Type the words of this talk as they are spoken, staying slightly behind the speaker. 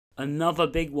Another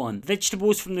big one.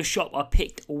 Vegetables from the shop are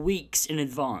picked weeks in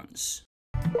advance.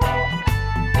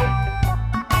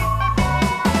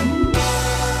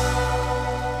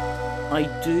 I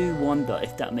do wonder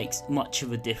if that makes much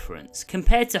of a difference.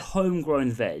 Compared to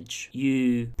homegrown veg,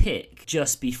 you pick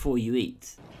just before you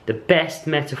eat. The best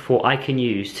metaphor I can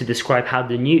use to describe how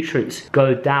the nutrients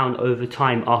go down over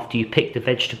time after you pick the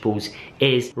vegetables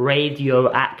is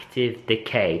radioactive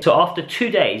decay. So after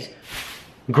 2 days,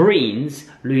 greens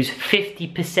lose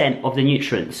 50% of the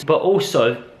nutrients, but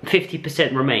also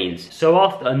 50% remains. So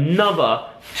after another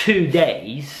 2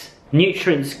 days,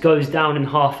 nutrients goes down in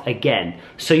half again.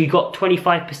 So you got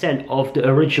 25% of the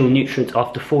original nutrients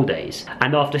after 4 days.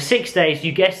 And after 6 days,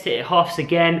 you guessed it, it halves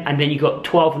again, and then you got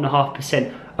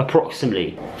 12.5%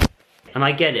 approximately. And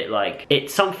I get it, like,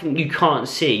 it's something you can't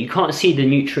see. You can't see the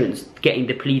nutrients getting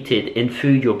depleted in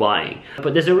food you're buying.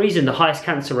 But there's a reason the highest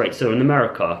cancer rates are in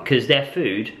America, because their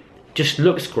food just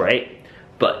looks great,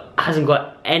 but hasn't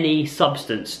got any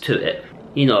substance to it.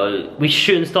 You know, we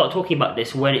shouldn't start talking about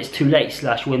this when it's too late,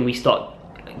 / when we start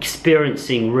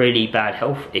experiencing really bad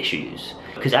health issues.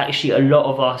 Because actually a lot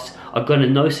of us are gonna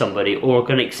know somebody or are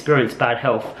gonna experience bad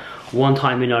health one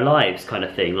time in our lives, kind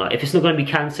of thing. Like, if it's not gonna be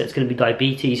cancer, it's gonna be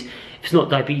diabetes. If it's not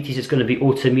diabetes, it's gonna be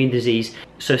autoimmune disease.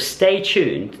 So stay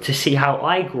tuned to see how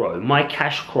I grow my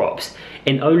cash crops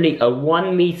in only a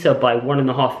 1 meter by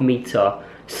 1.5 meter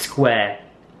square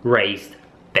raised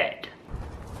bed.